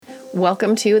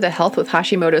Welcome to the Health with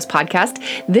Hashimoto's podcast.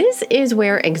 This is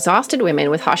where exhausted women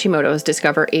with Hashimoto's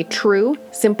discover a true,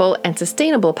 simple, and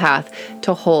sustainable path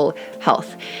to whole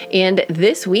health. And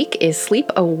this week is Sleep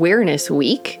Awareness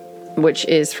Week, which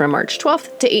is from March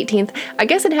 12th to 18th. I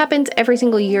guess it happens every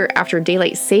single year after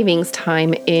daylight savings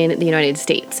time in the United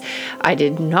States. I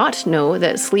did not know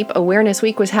that Sleep Awareness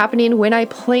Week was happening when I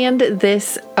planned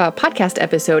this podcast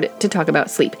episode to talk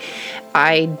about sleep.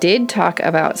 I did talk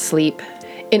about sleep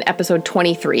in episode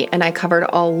 23, and I covered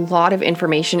a lot of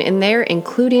information in there,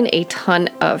 including a ton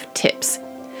of tips.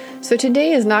 So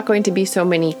today is not going to be so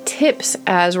many tips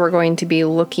as we're going to be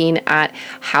looking at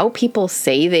how people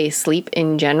say they sleep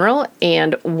in general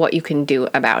and what you can do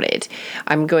about it.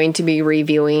 I'm going to be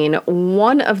reviewing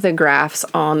one of the graphs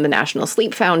on the National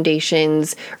Sleep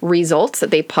Foundation's results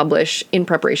that they publish in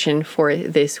preparation for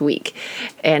this week.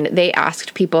 And they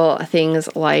asked people things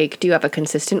like, do you have a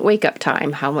consistent wake-up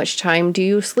time? How much time do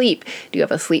you sleep? Do you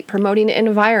have a sleep-promoting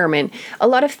environment? A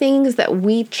lot of things that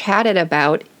we chatted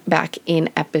about back in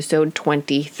episode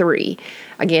 23.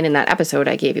 Again, in that episode,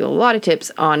 I gave you a lot of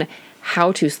tips on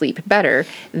how to sleep better.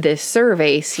 This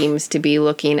survey seems to be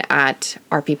looking at,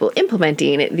 are people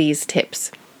implementing these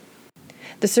tips?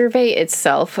 The survey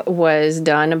itself was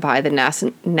done by the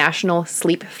National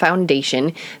Sleep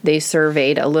Foundation. They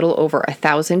surveyed a little over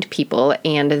 1,000 people,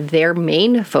 and their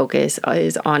main focus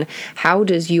is on how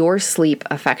does your sleep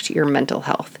affect your mental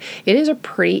health. It is a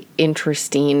pretty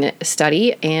interesting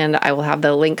study, and I will have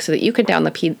the link so that you can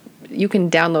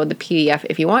download the PDF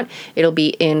if you want. It'll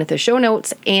be in the show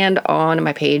notes and on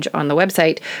my page on the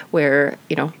website where,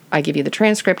 I give you the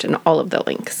transcript and all of the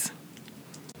links.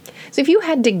 So if you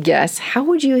had to guess, how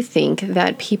would you think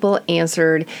that people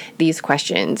answered these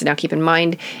questions? Now, keep in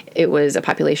mind, it was a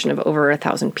population of over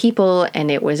 1,000 people,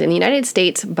 and it was in the United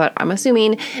States, but I'm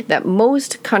assuming that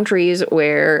most countries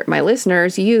where my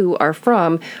listeners, you are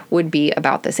from, would be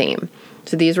about the same.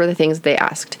 So these were the things they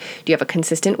asked. Do you have a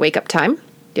consistent wake-up time? Do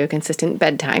you have a consistent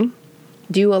bedtime?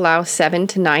 Do you allow 7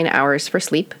 to 9 hours for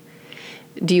sleep?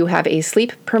 Do you have a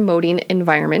sleep-promoting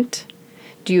environment?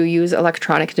 Do you use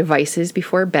electronic devices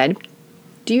before bed?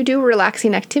 Do you do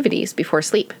relaxing activities before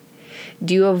sleep?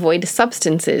 Do you avoid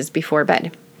substances before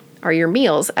bed? Are your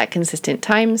meals at consistent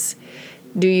times?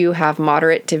 Do you have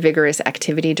moderate to vigorous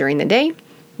activity during the day?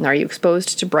 And are you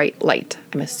exposed to bright light?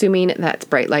 I'm assuming that's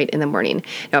bright light in the morning.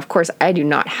 Now, of course, I do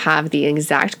not have the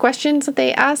exact questions that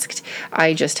they asked.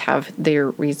 I just have their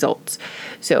results.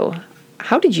 So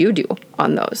how did you do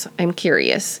on those? I'm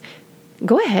curious.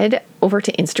 Go ahead over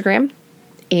to Instagram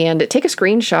and take a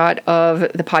screenshot of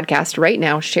the podcast right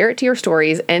now, share it to your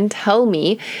stories, and tell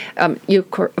me, you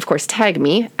of course tag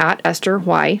me at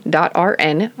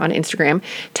EstherY.RN on Instagram.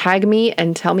 Tag me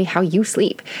and tell me how you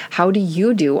sleep. How do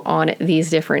you do on these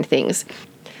different things?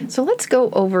 So let's go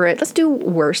over it. Let's do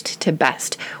worst to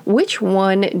best. Which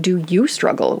one do you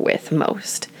struggle with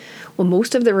most? Well,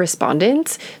 most of the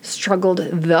respondents struggled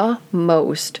the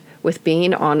most with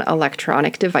being on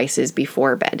electronic devices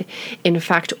before bed. In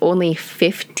fact, only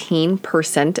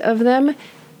 15% of them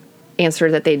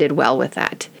answered that they did well with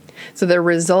that. So their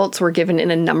results were given in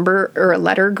a number or a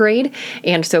letter grade,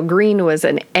 and so green was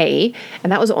an A,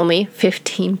 and that was only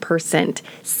 15%.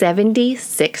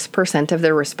 76% of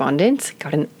the respondents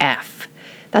got an F.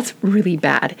 That's really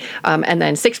bad. And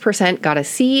then 6% got a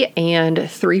C and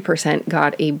 3%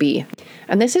 got a B.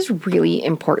 And this is really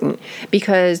important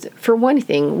because, for one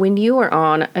thing, when you are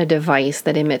on a device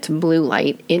that emits blue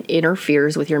light, it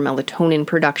interferes with your melatonin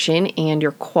production and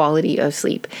your quality of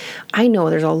sleep. I know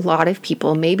there's a lot of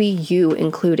people, maybe you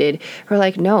included, who are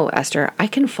like, no, Esther, I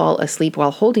can fall asleep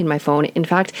while holding my phone. In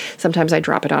fact, sometimes I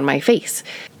drop it on my face.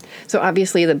 So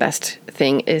obviously the best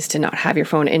thing is to not have your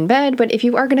phone in bed, but if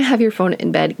you are going to have your phone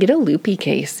in bed, get a loopy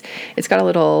case. It's got a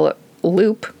little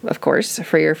loop, of course,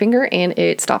 for your finger, and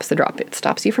it stops the drop. It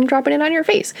stops you from dropping it on your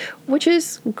face, which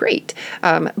is great.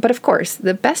 But of course,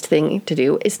 the best thing to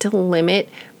do is to limit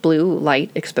blue light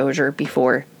exposure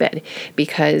before bed,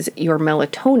 because your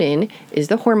melatonin is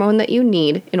the hormone that you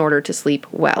need in order to sleep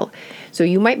well. So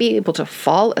you might be able to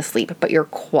fall asleep, but your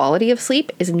quality of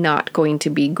sleep is not going to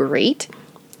be great.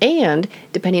 And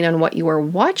depending on what you are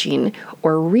watching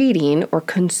or reading or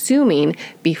consuming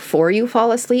before you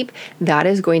fall asleep, that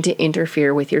is going to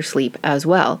interfere with your sleep as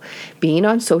well. Being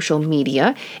on social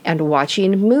media and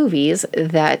watching movies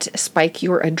that spike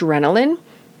your adrenaline,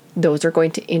 those are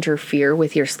going to interfere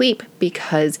with your sleep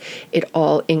because it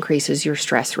all increases your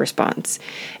stress response.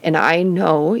 And I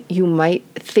know you might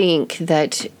think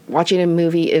that watching a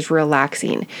movie is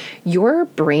relaxing. Your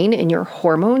brain and your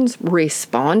hormones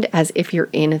respond as if you're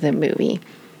in the movie.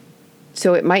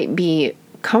 So it might be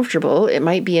comfortable. It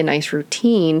might be a nice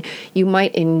routine. You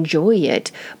might enjoy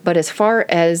it. But as far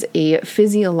as a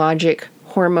physiologic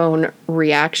hormone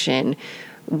reaction,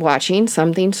 watching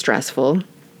something stressful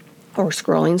or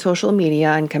scrolling social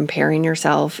media and comparing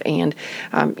yourself and,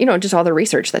 just all the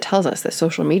research that tells us that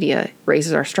social media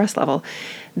raises our stress level,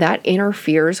 that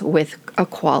interferes with a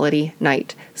quality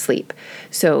night sleep.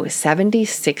 So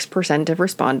 76% of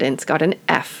respondents got an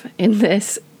F in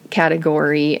this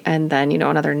category, and then,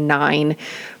 another 9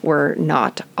 were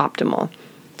not optimal.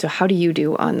 So how do you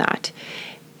do on that?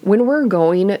 When we're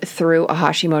going through a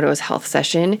Hashimoto's health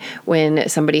session, when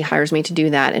somebody hires me to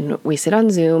do that and we sit on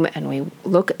Zoom and we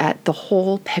look at the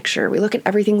whole picture, we look at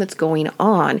everything that's going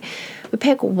on, we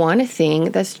pick one thing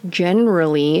that's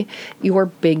generally your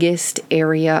biggest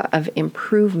area of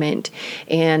improvement,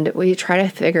 and we try to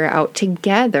figure out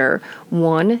together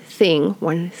one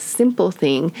simple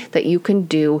thing that you can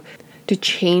do to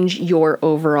change your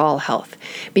overall health.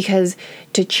 Because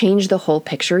to change the whole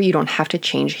picture, you don't have to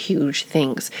change huge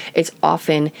things. It's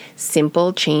often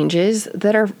simple changes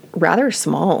that are rather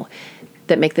small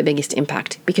that make the biggest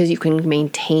impact, because you can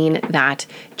maintain that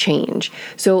change.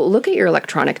 So look at your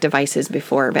electronic devices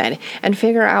before bed and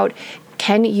figure out,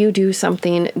 can you do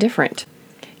something different?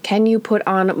 Can you put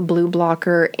on blue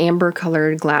blocker, amber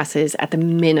colored glasses at the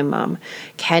minimum?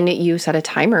 Can you set a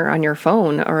timer on your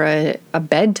phone or a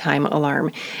bedtime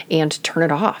alarm and turn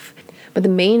it off? But the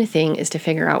main thing is to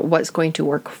figure out what's going to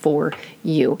work for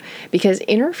you, because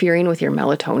interfering with your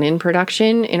melatonin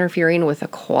production, interfering with the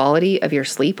quality of your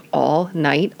sleep all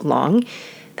night long,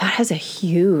 that has a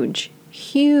huge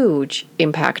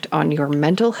impact on your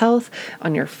mental health,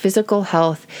 on your physical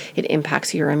health. It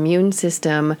impacts your immune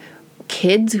system.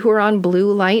 Kids who are on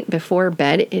blue light before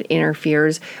bed, it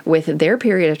interferes with their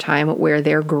period of time where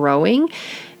they're growing.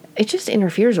 It just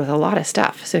interferes with a lot of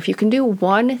stuff. So if you can do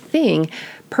one thing,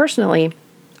 personally,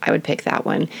 I would pick that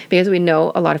one, because we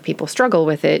know a lot of people struggle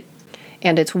with it,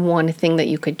 and it's one thing that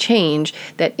you could change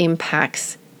that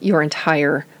impacts your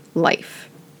entire life.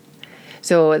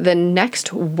 So the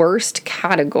next worst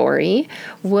category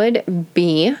would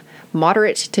be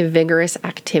moderate to vigorous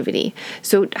activity.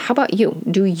 So how about you?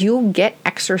 Do you get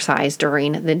exercise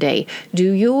during the day?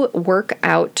 Do you work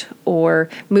out or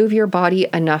move your body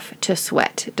enough to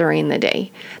sweat during the day?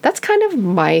 That's kind of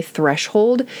my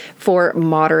threshold for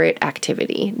moderate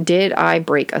activity. Did I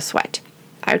break a sweat?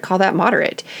 I would call that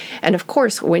moderate. And of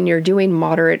course, when you're doing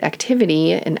moderate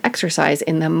activity and exercise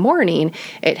in the morning,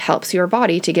 it helps your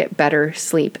body to get better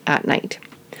sleep at night.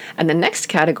 And the next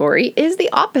category is the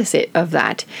opposite of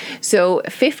that. So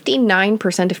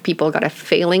 59% of people got a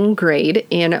failing grade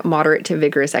in moderate to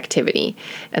vigorous activity.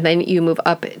 And then you move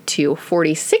up to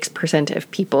 46%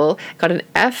 of people got an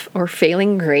F or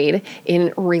failing grade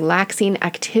in relaxing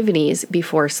activities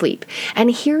before sleep.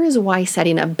 And here is why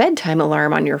setting a bedtime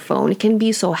alarm on your phone can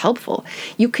be so helpful.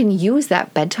 You can use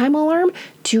that bedtime alarm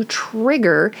to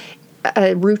trigger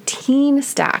a routine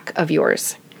stack of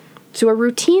yours. So a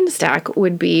routine stack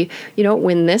would be,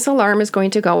 when this alarm is going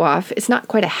to go off, it's not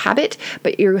quite a habit,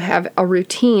 but you have a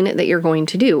routine that you're going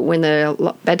to do. When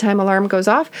the bedtime alarm goes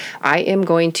off, I am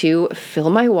going to fill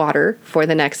my water for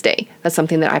the next day. That's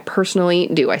something that I personally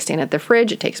do. I stand at the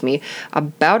fridge. It takes me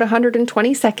about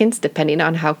 120 seconds, depending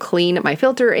on how clean my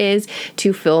filter is,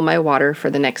 to fill my water for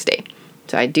the next day.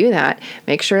 So I do that,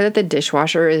 make sure that the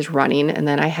dishwasher is running, and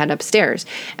then I head upstairs.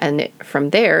 And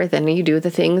from there, then you do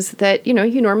the things that,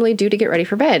 you normally do to get ready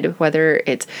for bed, whether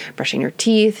it's brushing your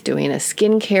teeth, doing a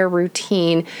skincare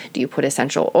routine, do you put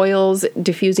essential oils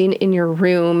diffusing in your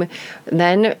room,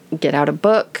 then get out a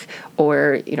book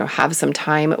or, have some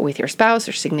time with your spouse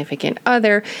or significant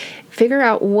other. Figure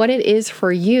out what it is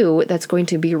for you that's going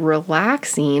to be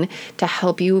relaxing to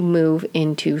help you move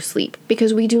into sleep,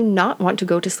 because we do not want to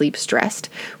go to sleep stressed.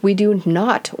 We do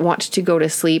not want to go to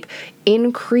sleep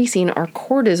increasing our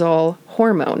cortisol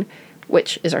hormone,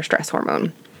 which is our stress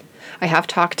hormone. I have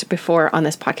talked before on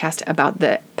this podcast about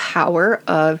the power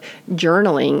of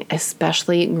journaling,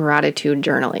 especially gratitude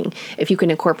journaling. If you can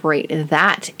incorporate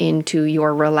that into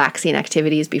your relaxing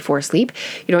activities before sleep,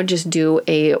 you don't just do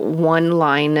a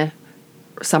one-line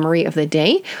summary of the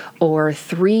day or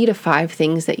 3 to 5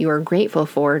 things that you are grateful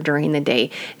for during the day.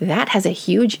 That has a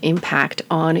huge impact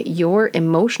on your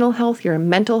emotional health, your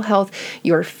mental health,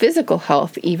 your physical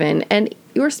health even, and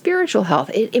your spiritual health.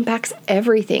 It impacts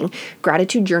everything.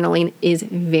 Gratitude journaling is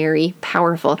very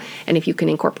powerful. And if you can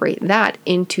incorporate that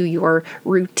into your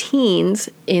routines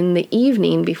in the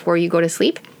evening before you go to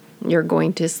sleep, you're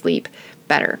going to sleep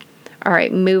better. All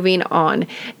right, moving on.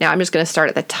 Now I'm just going to start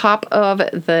at the top of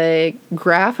the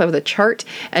graph of the chart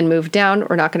and move down.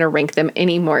 We're not going to rank them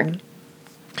anymore.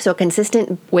 So a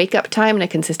consistent wake up time and a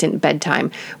consistent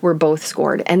bedtime were both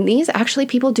scored. And these actually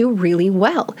people do really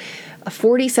well.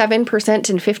 47%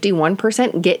 and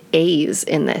 51% get A's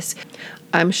in this.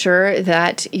 I'm sure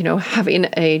that, having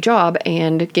a job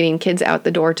and getting kids out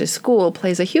the door to school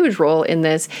plays a huge role in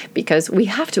this because we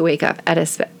have to wake up at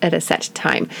a set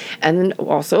time. And then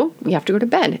also we have to go to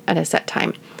bed at a set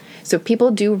time. So people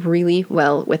do really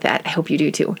well with that. I hope you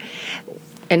do too.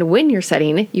 And when you're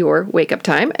setting your wake up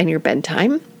time and your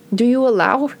bedtime, do you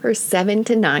allow for 7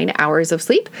 to 9 hours of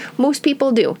sleep? Most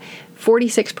people do.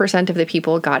 46% of the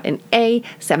people got an A,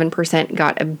 7%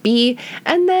 got a B,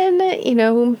 and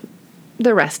then,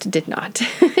 the rest did not.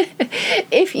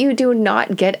 If you do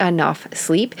not get enough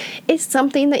sleep, it's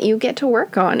something that you get to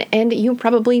work on, and you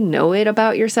probably know it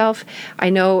about yourself.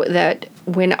 I know that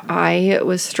when I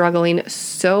was struggling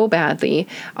so badly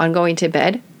on going to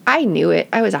bed, I knew it.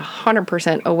 I was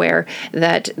 100% aware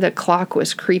that the clock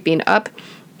was creeping up.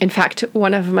 In fact,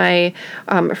 one of my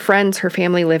friends, her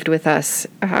family lived with us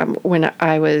when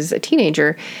I was a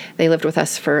teenager. They lived with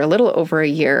us for a little over a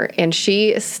year, and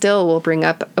she still will bring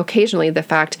up occasionally the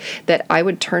fact that I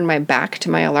would turn my back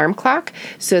to my alarm clock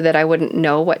so that I wouldn't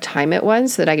know what time it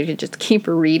was, so that I could just keep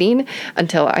reading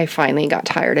until I finally got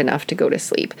tired enough to go to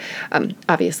sleep.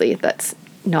 Obviously, that's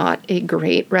not a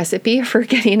great recipe for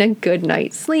getting a good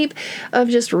night's sleep, of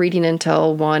just reading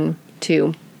until 1,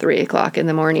 2, 3 o'clock in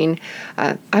the morning.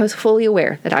 I was fully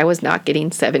aware that I was not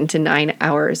getting 7 to 9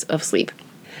 hours of sleep.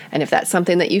 And if that's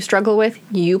something that you struggle with,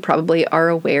 you probably are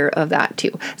aware of that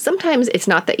too. Sometimes it's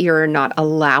not that you're not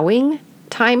allowing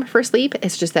time for sleep,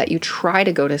 it's just that you try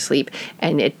to go to sleep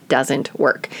and it doesn't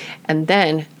work. And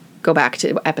then go back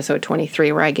to episode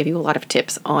 23 where I give you a lot of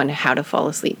tips on how to fall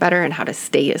asleep better and how to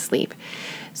stay asleep.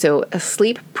 So a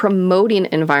sleep promoting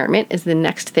environment is the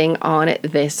next thing on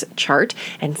this chart,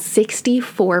 and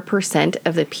 64%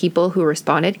 of the people who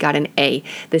responded got an A.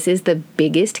 This is the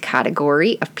biggest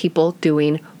category of people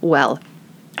doing well.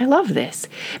 I love this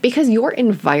because your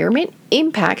environment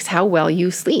impacts how well you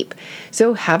sleep.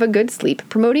 So have a good sleep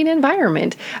promoting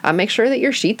environment. Make sure that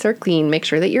your sheets are clean. Make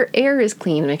sure that your air is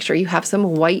clean. Make sure you have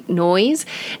some white noise.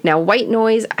 Now, white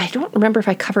noise, I don't remember if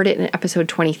I covered it in episode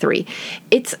 23.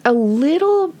 It's a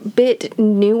little bit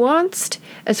nuanced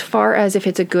as far as if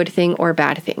it's a good thing or a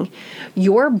bad thing.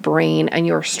 Your brain and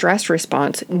your stress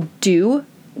response do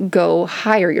go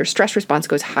higher. Your stress response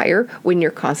goes higher when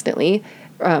you're constantly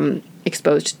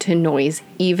exposed to noise,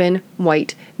 even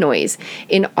white noise.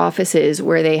 In offices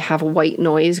where they have white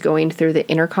noise going through the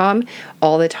intercom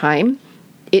all the time,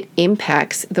 it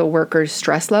impacts the worker's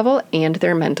stress level and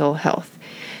their mental health.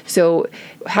 So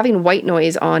having white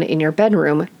noise on in your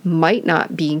bedroom might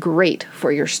not be great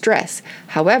for your stress.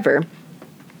 However,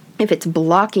 if it's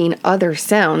blocking other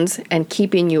sounds and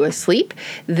keeping you asleep,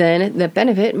 then the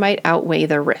benefit might outweigh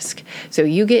the risk. So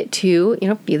you get to,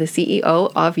 be the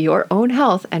CEO of your own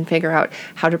health and figure out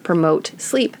how to promote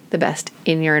sleep the best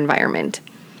in your environment.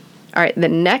 All right, the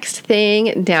next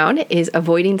thing down is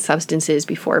avoiding substances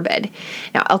before bed.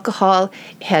 Now, alcohol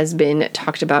has been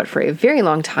talked about for a very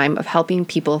long time of helping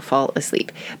people fall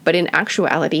asleep, but in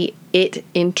actuality, it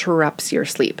interrupts your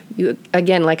sleep. You,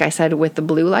 again, like I said, with the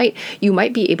blue light, you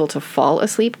might be able to fall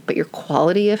asleep, but your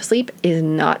quality of sleep is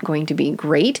not going to be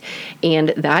great, and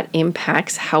that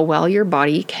impacts how well your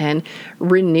body can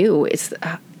renew.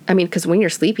 Because when you're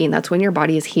sleeping, that's when your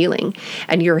body is healing.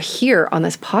 And you're here on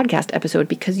this podcast episode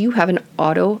because you have an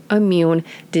autoimmune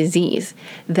disease.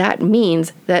 That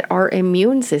means that our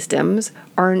immune systems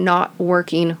are not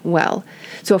working well.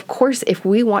 So of course, if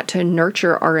we want to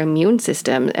nurture our immune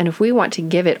system and if we want to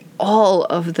give it all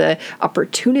of the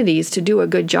opportunities to do a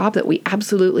good job that we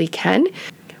absolutely can,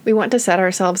 we want to set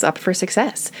ourselves up for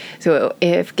success. So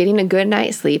if getting a good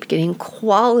night's sleep, getting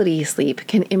quality sleep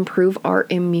can improve our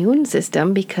immune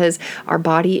system because our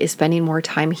body is spending more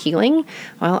time healing,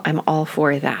 well, I'm all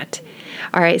for that.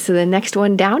 All right, so the next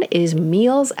one down is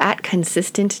meals at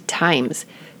consistent times.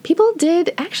 People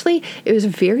did, it was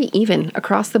very even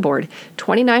across the board.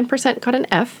 29% got an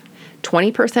F,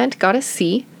 20% got a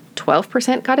C,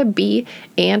 12% got a B,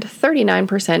 and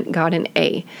 39% got an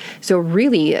A. So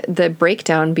really, the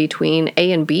breakdown between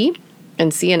A and B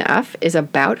and C and F is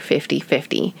about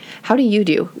 50-50. How do you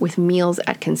do with meals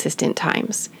at consistent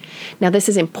times? Now, this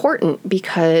is important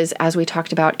because, as we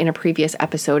talked about in a previous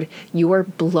episode, your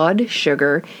blood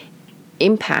sugar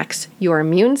impacts your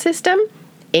immune system,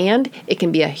 and it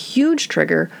can be a huge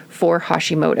trigger for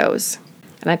Hashimoto's.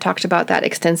 And I talked about that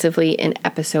extensively in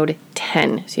episode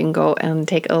 10. So you can go and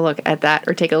take a look at that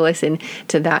or take a listen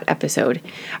to that episode.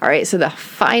 All right, so the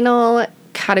final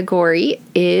category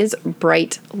is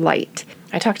bright light.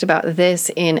 I talked about this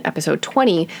in episode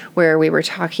 20, where we were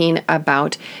talking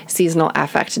about seasonal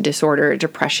affect disorder,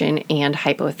 depression, and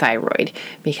hypothyroid,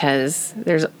 because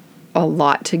there's a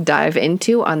lot to dive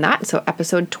into on that. So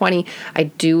episode 20, I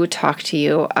do talk to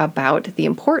you about the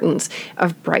importance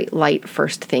of bright light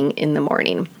first thing in the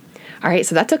morning. All right,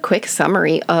 so that's a quick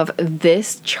summary of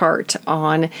this chart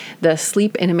on the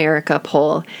Sleep in America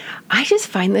poll. I just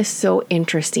find this so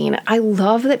interesting. I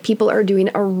love that people are doing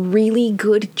a really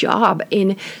good job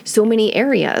in so many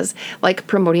areas, like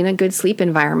promoting a good sleep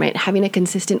environment, having a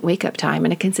consistent wake-up time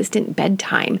and a consistent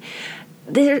bedtime.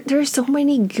 There's so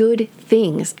many good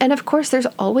things. And of course, there's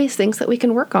always things that we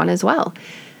can work on as well.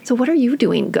 So what are you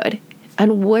doing good?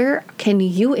 And where can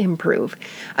you improve?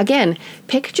 Again,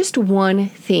 pick just one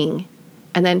thing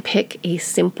and then pick a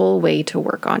simple way to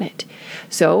work on it.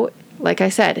 So, like I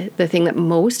said, the thing that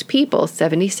most people,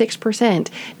 76%,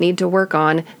 need to work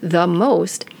on the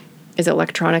most is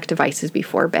electronic devices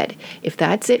before bed. If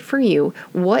that's it for you,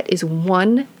 what is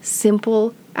one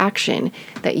simple action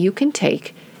that you can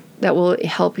take that will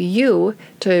help you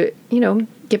to,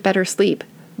 get better sleep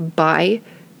by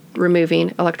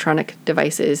removing electronic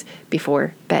devices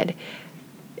before bed?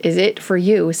 Is it for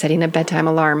you setting a bedtime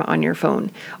alarm on your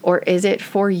phone? Or is it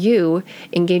for you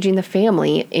engaging the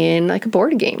family in like a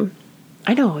board game?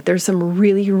 I know there's some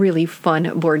really, really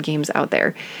fun board games out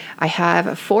there. I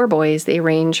have 4 boys. They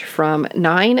range from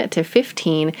 9 to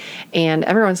 15, and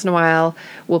every once in a while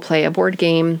we'll play a board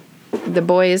game. The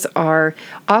boys are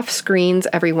off screens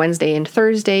every Wednesday and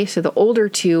Thursday, so the older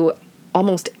 2,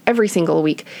 almost every single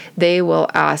week, they will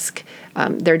ask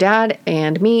their dad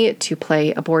and me to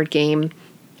play a board game,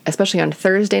 especially on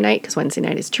Thursday night, because Wednesday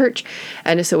night is church.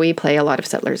 And so we play a lot of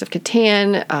Settlers of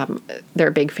Catan. They're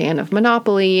a big fan of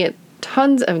Monopoly,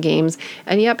 tons of games,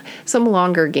 and yep, some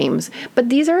longer games. But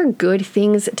these are good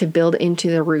things to build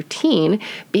into the routine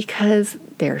because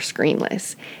they're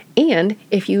screenless. And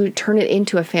if you turn it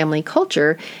into a family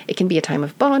culture, it can be a time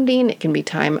of bonding, it can be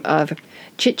time of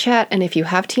chit chat. And if you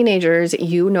have teenagers,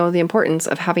 you know the importance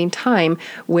of having time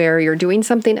where you're doing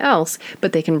something else,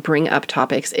 but they can bring up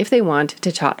topics if they want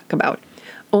to talk about.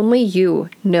 Only you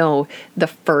know the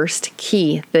first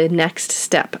key, the next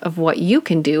step of what you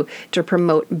can do to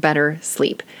promote better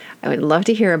sleep. I would love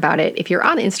to hear about it. If you're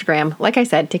on Instagram, like I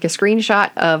said, take a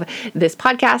screenshot of this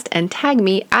podcast and tag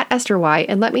me at Esther Y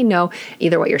and let me know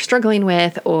either what you're struggling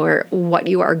with or what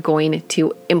you are going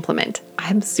to implement.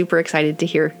 I'm super excited to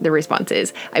hear the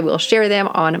responses. I will share them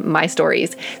on my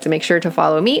stories, so make sure to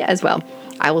follow me as well.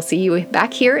 I will see you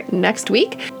back here next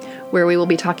week, where we will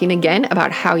be talking again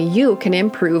about how you can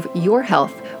improve your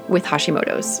health with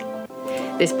Hashimoto's.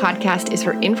 This podcast is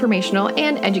for informational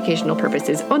and educational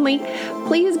purposes only.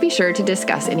 Please be sure to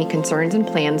discuss any concerns and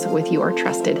plans with your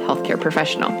trusted healthcare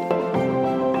professional.